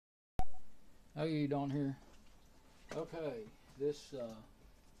How you doing here? Okay, this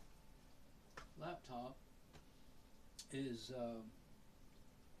laptop is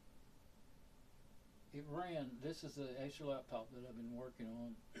it ran. This is the Acer laptop that I've been working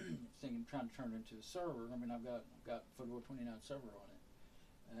on, trying to turn it into a server. I mean, I've got Fedora 29 server on it,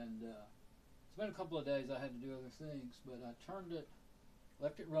 and it's been a couple of days. I had to do other things, but I turned it,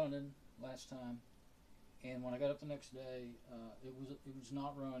 left it running last time. And when I got up the next day, it was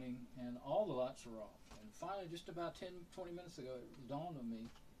not running, and all the lights were off. And finally, just about 10-20 minutes ago, it dawned on me.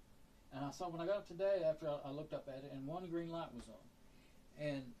 And I saw when I got up today, after I looked up at it, and one green light was on.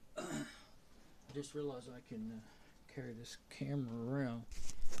 And I just realized I can carry this camera around.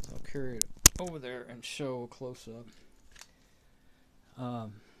 So I'll carry it over there and show a close-up.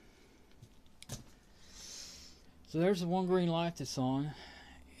 So there's the one green light that's on,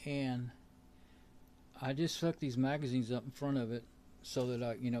 and I just stuck these magazines up in front of it so that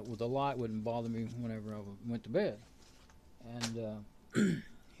the light wouldn't bother me whenever I went to bed. And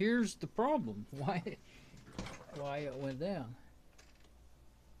here's the problem: why it went down.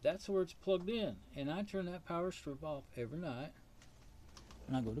 That's where it's plugged in, and I turn that power strip off every night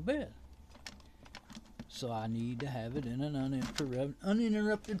when I go to bed. So I need to have it in an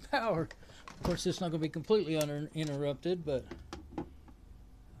uninterrupted power. Of course, it's not going to be completely uninterrupted, but what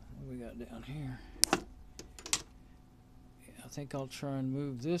do we got down here? I think I'll try and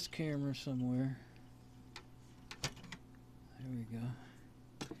move this camera somewhere. There we go.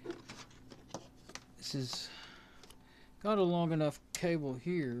 This is got a long enough cable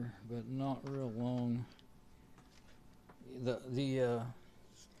here, but not real long. This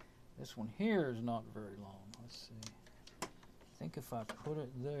one here is not very long. Let's see. I think if I put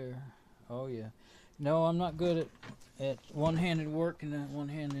it there. Oh yeah. No, I'm not good at one-handed work and that one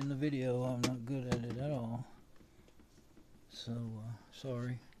hand in the video. I'm not good at it at all. So,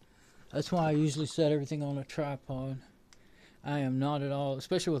 sorry. That's why I usually set everything on a tripod. I am not at all,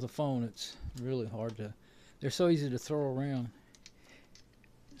 especially with a phone, it's really hard to, they're so easy to throw around.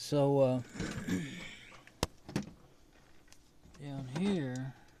 So, down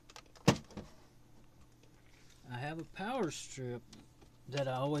here, I have a power strip that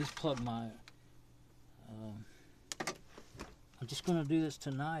I always plug my, I'm just going to do this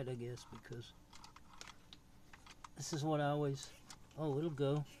tonight, I guess, because this is what I always, oh, it'll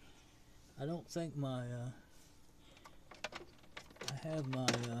go. I don't think my, I have my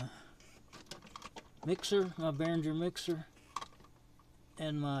mixer, my Behringer mixer,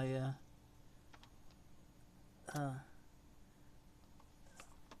 and my, that's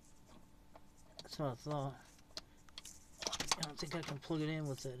what I thought. I don't think I can plug it in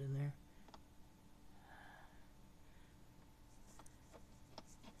with that in there.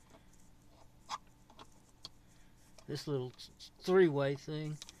 This little three-way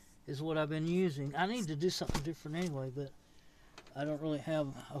thing is what I've been using. I need to do something different anyway, but I don't really have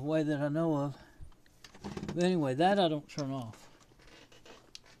a way that I know of. But anyway, that I don't turn off.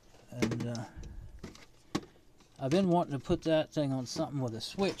 And I've been wanting to put that thing on something with a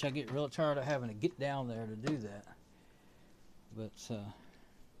switch. I get real tired of having to get down there to do that. But,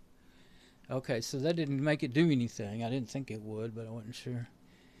 okay, so that didn't make it do anything. I didn't think it would, but I wasn't sure.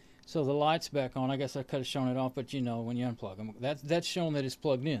 So the light's back on. I guess I could have shown it off, but you know, when you unplug them, that's showing that it's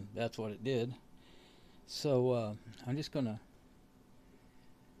plugged in. That's what it did. So I'm just gonna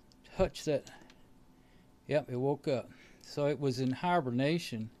touch that. Yep, it woke up. So it was in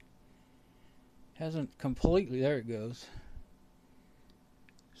hibernation. Hasn't completely. There it goes.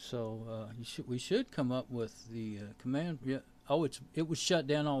 So we should come up with the command. Yeah. Oh, it was shut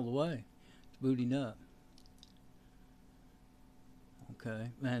down all the way. It's booting up.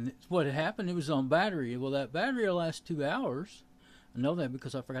 Okay, and what had happened, it was on battery. Well, that battery will last 2 hours. I know that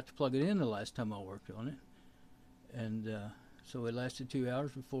because I forgot to plug it in the last time I worked on it. And so it lasted 2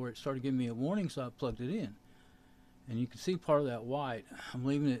 hours before it started giving me a warning, so I plugged it in. And you can see part of that white. I'm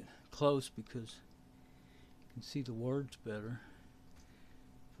leaving it close because you can see the words better.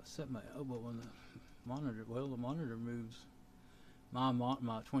 If I set my elbow on the monitor, well, the monitor moves. My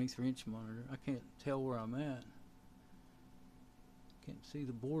 23-inch monitor, I can't tell where I'm at. Can't see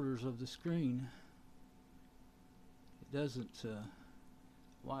the borders of the screen. It doesn't,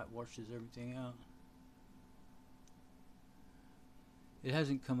 white washes everything out. It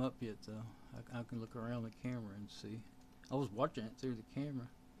hasn't come up yet though. I can look around the camera and see. I was watching it through the camera.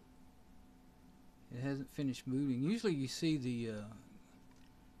 It hasn't finished moving. Usually you see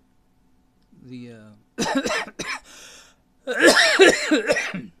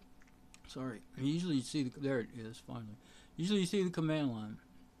sorry. Usually you see there it is finally. Usually you see the command line.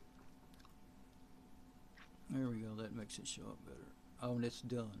 There we go. That makes it show up better. Oh, and it's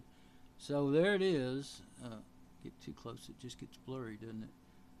done. So there it is. Get too close, it just gets blurry, doesn't it?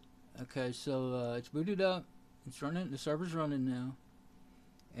 Okay, so it's booted up. It's running. The server's running now.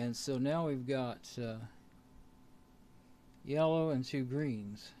 And so now we've got yellow and 2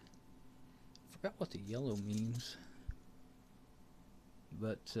 greens. I forgot what the yellow means.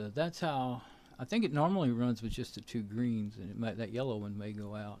 But that's how. I think it normally runs with just the 2 greens, and that yellow one may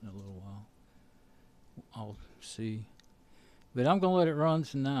go out in a little while. I'll see. But I'm going to let it run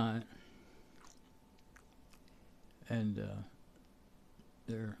tonight. And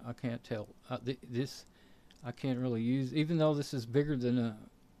there, I can't tell. This I can't really use, even though this is bigger than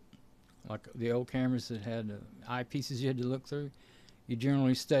like the old cameras that had eyepieces you had to look through. You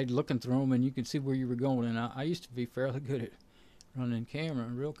generally stayed looking through them, and you could see where you were going. And I used to be fairly good at running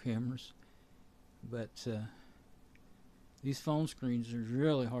real cameras, but these phone screens are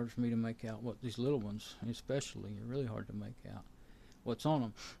really hard for me to make out. What these little ones, especially, are really hard to make out what's on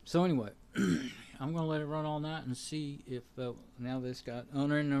them. So anyway, I'm going to let it run all night and see if now this got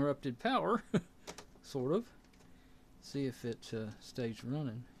uninterrupted power, sort of. See if it stays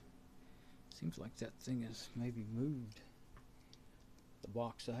running. Seems like that thing has maybe moved. The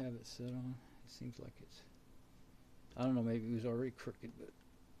box I have it set on. It seems like it's. I don't know. Maybe it was already crooked, but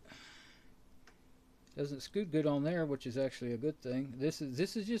doesn't scoot good on there, which is actually a good thing. This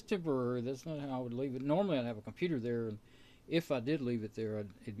is just temporary. That's not how I would leave it. Normally, I'd have a computer there, and if I did leave it there,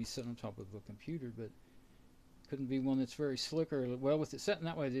 it'd be set on top of a computer, but couldn't be one that's very slick or, well, with it setting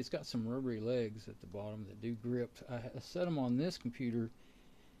that way, it's got some rubbery legs at the bottom that do grip. I set them on this computer,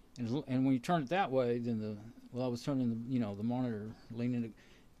 and when you turn it that way, then I was turning the monitor, leaning,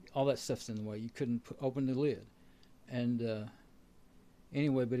 all that stuff's in the way. You couldn't open the lid, and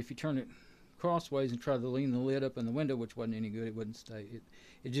anyway, but if you turn it crossways and try to lean the lid up in the window, which wasn't any good, it wouldn't stay.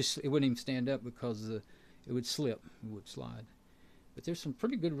 It wouldn't even stand up because it would slip, it would slide. But there's some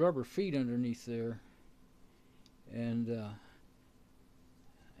pretty good rubber feet underneath there, and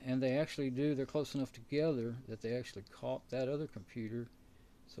they actually they're close enough together that they actually caught that other computer.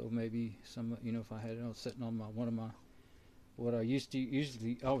 So maybe if I had it sitting on what I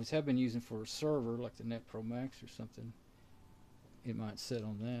usually always have been using for a server, like the Net Pro Max or something, it might sit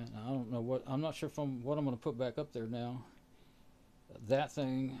on that. Now, I don't know I'm not sure what I'm going to put back up there now. That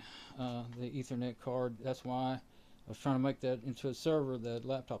thing, the Ethernet card, that's why I was trying to make that into a server, that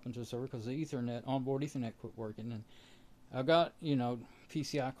laptop into a server, because the onboard Ethernet quit working. And I've got,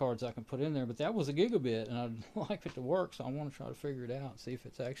 PCI cards I can put in there, but that was a gigabit, and I'd like it to work, so I want to try to figure it out, see if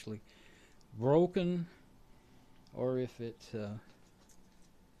it's actually broken, or if it,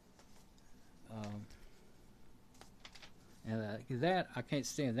 and that I can't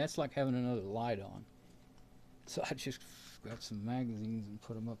stand. That's like having another light on. So I just got some magazines and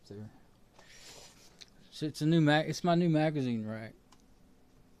put them up there. So it's it's my new magazine rack.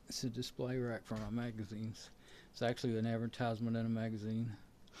 It's a display rack for my magazines. It's actually an advertisement in a magazine.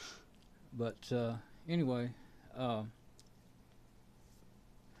 But anyway,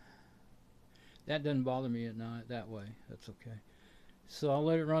 that doesn't bother me at night that way. That's okay. So I'll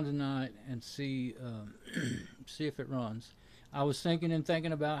let it run tonight and see see if it runs. I was thinking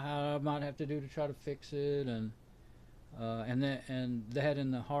about how I might have to do to try to fix it, and that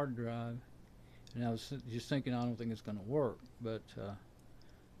in the hard drive, and I was just thinking I don't think it's going to work, but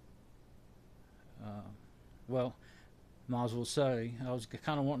well, might as well say I was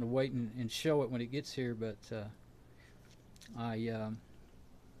kind of wanting to wait and show it when it gets here, but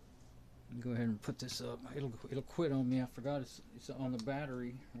go ahead and put this up. It'll quit on me. I forgot it's on the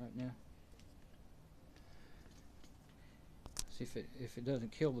battery right now. See if it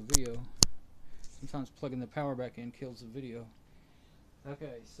doesn't kill the video. Sometimes plugging the power back in kills the video.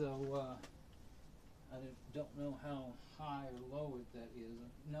 Okay, so I don't know how high or low that is.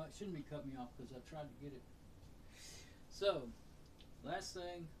 No, it shouldn't be cutting me off because I tried to get it. So, last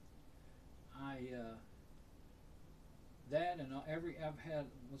thing, that and I've had,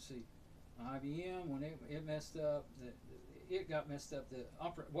 let's see, IBM, when it messed up, it got messed up.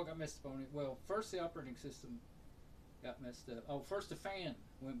 What got messed up on it? Well, first the operating system got messed up. Oh, first the fan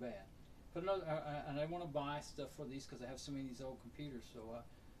went bad. And I want to buy stuff for these because I have so many of these old computers. So I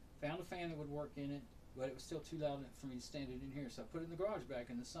found a fan that would work in it, but it was still too loud for me to stand it in here. So I put it in the garage back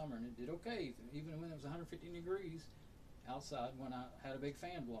in the summer, and it did okay, even when it was 150 degrees outside when I had a big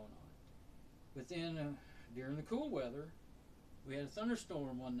fan blowing on it. But then during the cool weather, we had a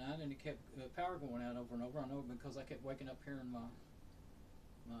thunderstorm one night, and it kept power going out over and over. I know because I kept waking up hearing my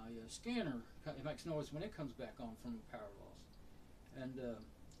scanner. It makes noise when it comes back on from the power loss. And it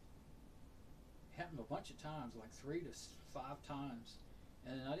happened a bunch of times, like 3 to 5 times.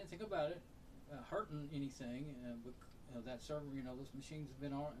 And I didn't think about it hurting anything. that server. You know, those machines have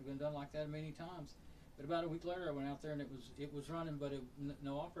been done like that many times. But about a week later, I went out there and it was running, but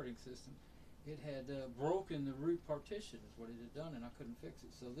no operating system. It had broken the root partition, is what it had done, and I couldn't fix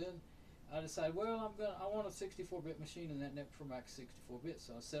it. So then I decided, well, I want a 64-bit machine, and that network for Mac 64-bit.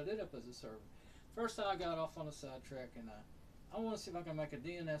 So I set it up as a server. First, I got off on a sidetrack, and I want to see if I can make a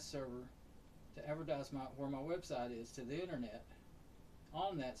DNS server to advertise where my website is to the internet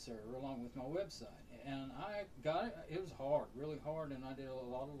on that server along with my website. And I got it. It was hard, really hard, and I did a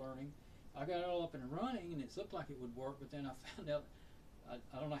lot of learning. I got it all up and running, and it looked like it would work, but then I found out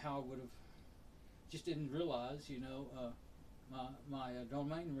I don't know how I would have. Just didn't realize, you know, my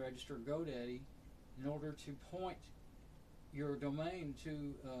domain register GoDaddy, in order to point your domain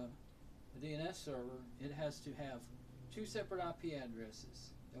to a DNS server, it has to have 2 separate IP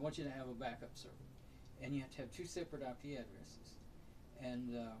addresses. They want you to have a backup server, and you have to have 2 separate IP addresses,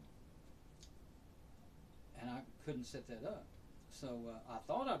 and I couldn't set that up. So I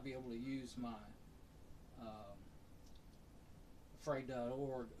thought I'd be able to use my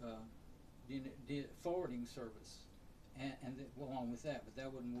freight.org forwarding service and along with that, but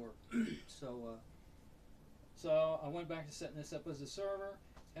that wouldn't work. So I went back to setting this up as a server,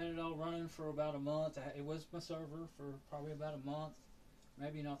 had it all running for about a month. It was my server for probably about a month,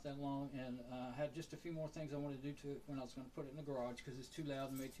 maybe not that long, and I had just a few more things I wanted to do to it when I was going to put it in the garage because it's too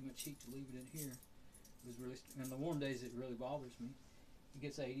loud and made too much heat to leave it in here. It was really, in the warm days it really bothers me. It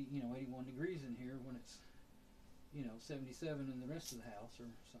gets 81 degrees in here when it's 77 in the rest of the house or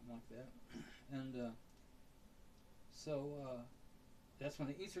something like that. And so that's when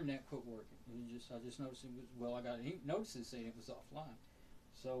the Ethernet quit working. It was I just noticed it was, well, I got notices saying it was offline.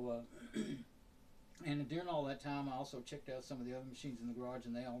 So and during all that time I also checked out some of the other machines in the garage,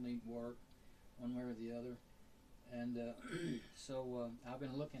 and they all need work one way or the other. And so I've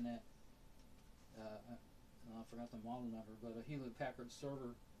been looking at I forgot the model number, but a Hewlett Packard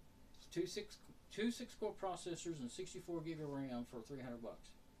server. It's two 6-core processors and 64 gig of RAM for $300.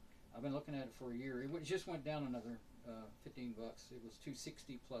 I've been looking at it for a year. It just went down another $15. It was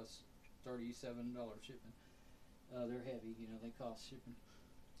 $260 plus $37 shipping. They're heavy, they cost shipping.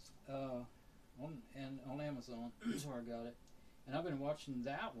 On Amazon is where I got it, and I've been watching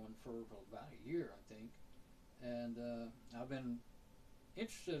that one for about a year, I think. And I've been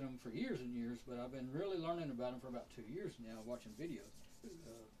interested in them for years and years, but I've been really learning about them for about 2 years now, watching videos.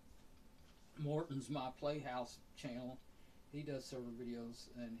 Morton's My Playhouse channel, he does server videos,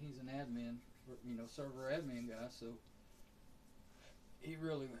 and he's an admin, server admin guy. So he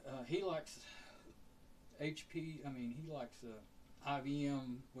really he likes HP. I mean, he likes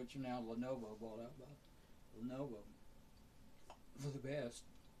IBM, which are now Lenovo, bought out by Lenovo for the best,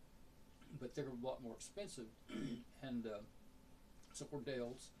 but they're a lot more expensive, and so were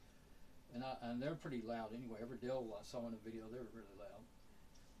Dell's, and they're pretty loud anyway. Every Dell I saw in a video, they were really loud.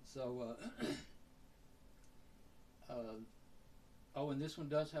 So, oh, and this one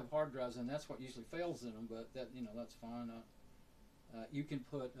does have hard drives, and that's what usually fails in them, but that's fine. You can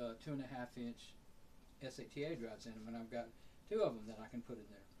put 2.5-inch SATA drives in them, and I've got 2 of them that I can put in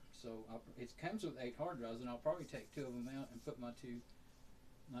there. So it comes with 8 hard drives, and I'll probably take 2 of them out and put my two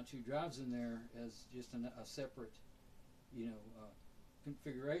drives in there as just a separate,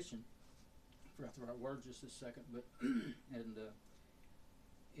 configuration. I forgot the right word just a second, but and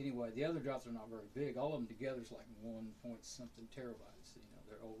anyway, the other drives are not very big. All of them together is like 1-point-something terabytes.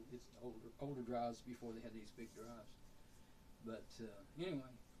 They're old. It's older drives before they had these big drives. But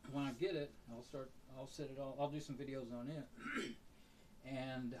anyway, when I get it, I'll set it all. I'll do some videos on it,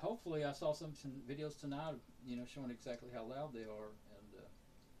 and hopefully, I saw some videos tonight, showing exactly how loud they are. And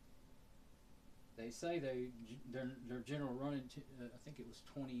they say their general running. I think it was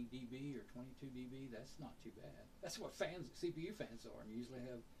 20 dB or 22 dB. That's not too bad. That's what CPU fans are, and you usually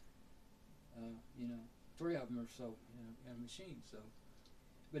have 3 of them or so in a machine. So,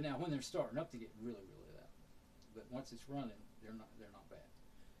 but now when they're starting up, they get really, really loud. But once it's running, they're not bad.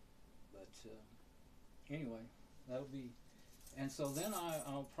 But anyway, that'll be. And so then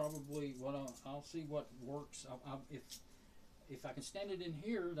I'll probably I'll see what works. If I can stand it in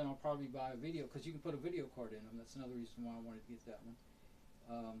here, then I'll probably buy a video, because you can put a video card in them. That's another reason why I wanted to get that one.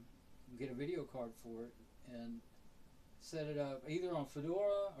 Get a video card for it and set it up either on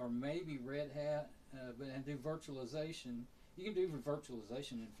Fedora or maybe Red Hat, and do virtualization. You can do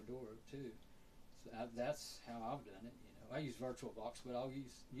virtualization in Fedora too. So that's how I've done it. I use VirtualBox, but I'll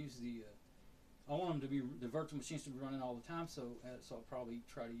use the. I want them to be the virtual machines to be running all the time, so I'll probably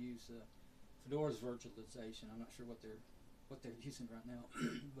try to use Fedora's virtualization. I'm not sure what they're using right now,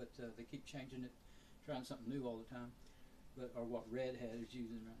 but they keep changing it, trying something new all the time. Or what Red Hat is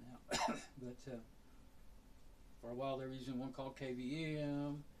using right now. But For a while they were using one called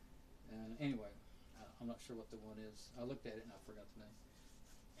KVM, and anyway, I'm not sure what the one is. I looked at it and I forgot the name.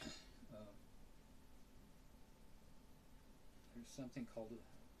 There's something called,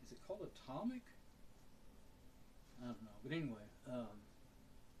 is it called Atomic? I don't know, but anyway,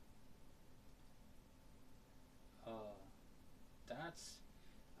 that's,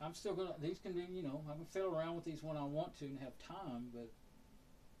 I'm still gonna, these can be, you know, I can fiddle around with these when I want to and have time, but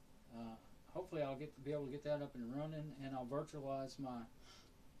hopefully I'll be able to get that up and running, and I'll virtualize my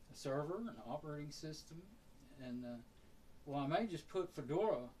server and operating system, and well, I may just put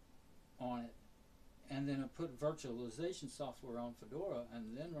Fedora on it, and then I put virtualization software on Fedora,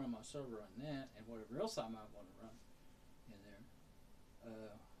 and then run my server on that, and whatever else I might want to run in there.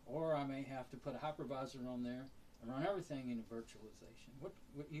 Or I may have to put a hypervisor on there and run everything in virtualization.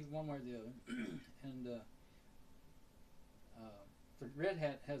 Either one way or the other. And for Red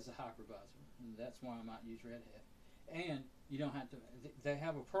Hat has a hypervisor, and that's why I might use Red Hat. And you don't have to. They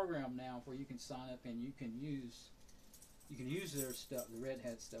have a program now where you can sign up and you can use their stuff, the Red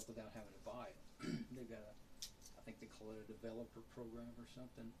Hat stuff, without having to buy it. They've got I think they call it a developer program or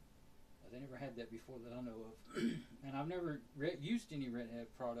something. They never had that before that I know of. And I've never used any Red Hat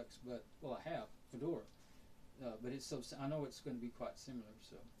products, but, well, I have, Fedora. But it's I know it's going to be quite similar,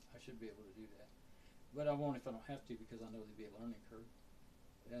 so I should be able to do that. But I won't if I don't have to, because I know there'd be a learning curve.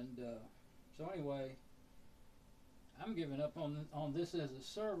 And so anyway, I'm giving up on this as a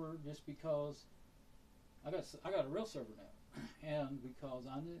server just because I got a real server now, and because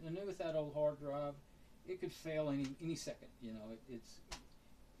I knew with that old hard drive, it could fail any second. You know, it's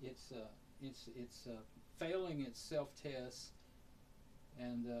failing its self-tests,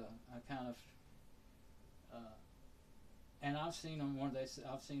 and I kind of and I've seen them where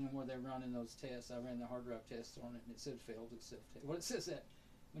they're running those tests. I ran the hard drive tests on it, and it said failed its self-test. Well, it says that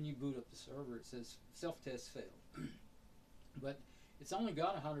when you boot up the server, it says self-test failed, but it's only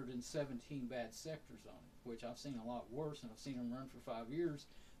got 117 bad sectors on it, which I've seen a lot worse, and I've seen them run for 5 years,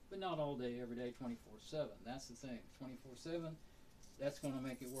 but not all day, every day, 24/7. That's the thing, 24/7. That's going to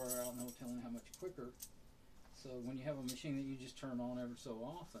make it wear out, no telling how much quicker. So when you have a machine that you just turn on every so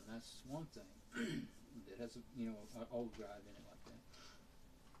often, that's one thing. It has an old drive in it like that.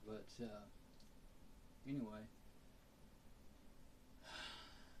 But anyway,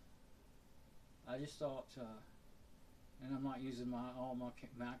 I just thought, and I'm not using all my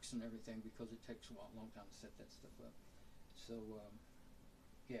Macs and everything because it takes a long time to set that stuff up. So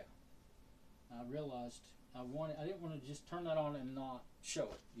yeah, I realized I didn't want to just turn that on and not show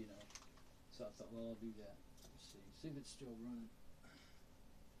it, you know. So I thought, well, I'll do that. Let's see if it's still running.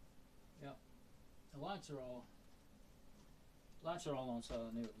 Yeah, the lights are all on, so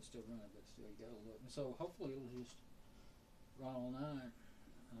I knew it was still running, but still, you gotta look. And so hopefully it'll just run all night,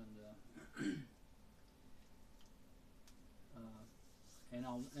 and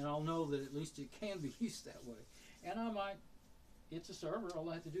I'll know that at least it can be used that way. And I might. It's a server. All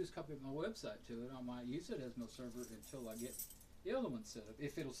I have to do is copy my website to it. I might use it as my server until I get the other one set up,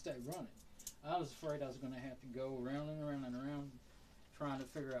 if it'll stay running. I was afraid I was going to have to go around and around and around trying to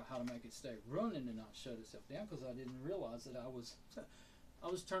figure out how to make it stay running and not shut itself down, because I didn't realize that I was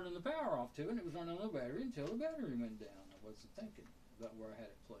turning the power off to it, and it was running on the battery until the battery went down. I wasn't thinking about where I had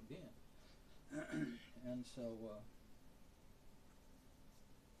it plugged in. And so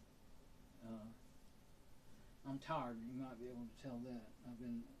I'm tired. You might be able to tell that.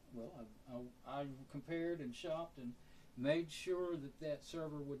 I've compared and shopped and made sure that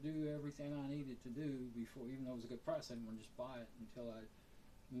server would do everything I needed to do before, even though it was a good price. I didn't want to just buy it until I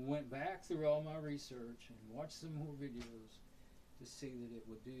went back through all my research and watched some more videos to see that it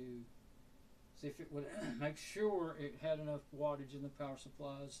would do, see if it would make sure it had enough wattage in the power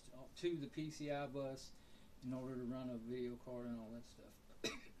supplies to the PCI bus in order to run a video card and all that stuff.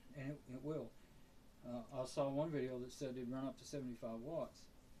 And it will. I saw one video that said it'd run up to 75 watts.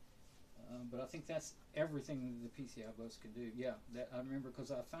 But I think that's everything the PCI bus can do. Yeah, that I remember,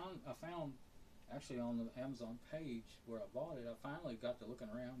 because I found actually on the Amazon page where I bought it, I finally got to looking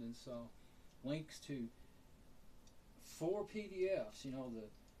around and saw links to 4 PDFs. You know, the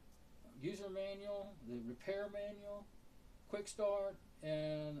user manual, the repair manual, quick start,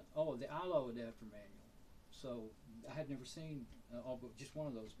 and the ILO adapter manual. So I had never seen all but just one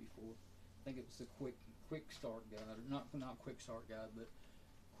of those before. I think it was the quick start guide, or not quick start guide, but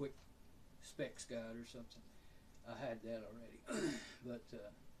quick specs guide or something. I had that already. But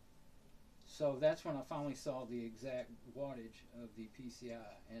so that's when I finally saw the exact wattage of the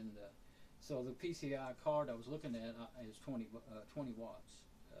PCI, and so the PCI card I was looking at is 20 watts.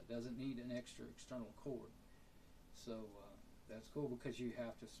 Doesn't need an extra external cord. So that's cool, because you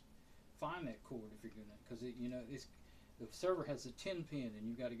have to find that cord if you're gonna, because you know the server has a 10 pin, and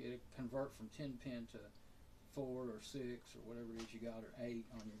you've got to get it convert from 10 pin to 4 or 6 or whatever it is you got, or 8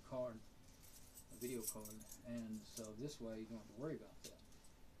 on your card, a video card, and so this way you don't have to worry about that.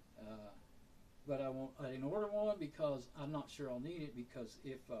 But I didn't order one because I'm not sure I'll need it, because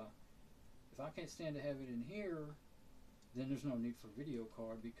if I can't stand to have it in here, then there's no need for a video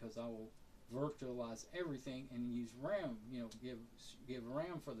card, because I will virtualize everything and use RAM, you know, give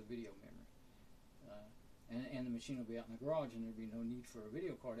RAM for the video memory. And the machine will be out in the garage, and there'll be no need for a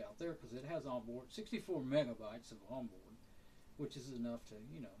video card out there, because it has onboard 64 megabytes of onboard, which is enough to,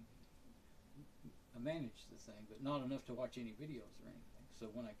 you know, manage the thing, but not enough to watch any videos or anything. So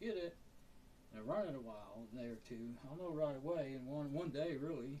when I get it, and I run it a while, a day or two, I'll know right away, and one day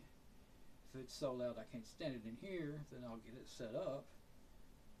really, if it's so loud I can't stand it in here, then I'll get it set up.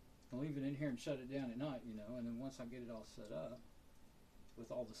 I'll leave it in here and shut it down at night, you know, and then once I get it all set up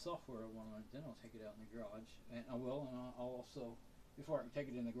with all the software I want on it, then I'll take it out in the garage. And I will, and I'll also, before I can take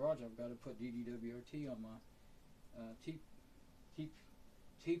it in the garage, I've got to put DDWRT on my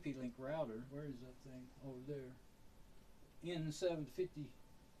TP-Link router. Where is that thing? Over there. N750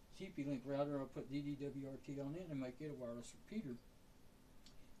 TP-Link router. I'll put DDWRT on it and make it a wireless repeater.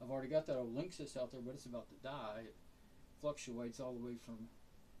 I've already got that old Linksys out there, but it's about to die. It fluctuates all the way from,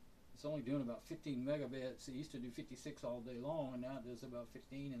 it's only doing about 15 megabits. It used to do 56 all day long, and now it does about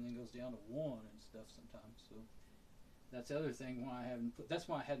 15 and then goes down to 1 and stuff sometimes. So that's the other thing why I haven't put, that's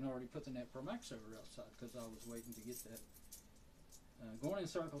why I hadn't already put the NetPro Max server outside, because I was waiting to get that. Going in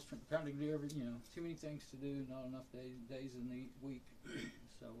circles, trying to do you know, too many things to do, not enough days in the week.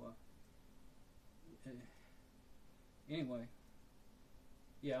 So anyway,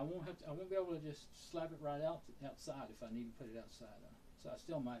 yeah, I won't be able to just slap it right outside if I need to put it outside. So I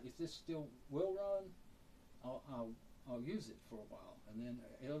still might, if this still will run, I'll use it for a while, and then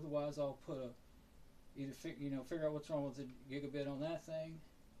otherwise I'll put either figure out what's wrong with the gigabit on that thing.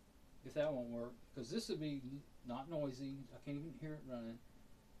 If that won't work, because this would be not noisy, I can't even hear it running.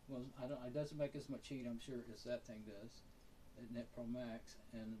 Well, it doesn't make as much heat, I'm sure, as that thing does at NetPro Max.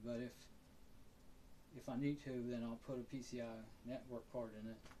 But if I need to, then I'll put a PCI network card in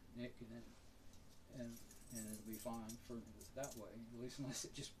it, NIC in it, and it'll be fine for that way, at least unless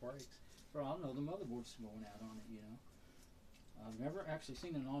it just breaks. For all I know, the motherboard's going out on it, you know. I've never actually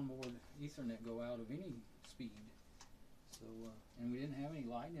seen an onboard Ethernet go out of any speed. So, and we didn't have any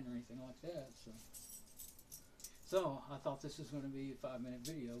lightning or anything like that. So I thought this was going to be a 5-minute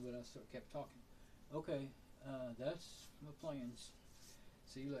video, but I still kept talking. Okay, that's my plans.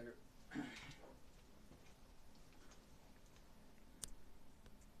 See you later.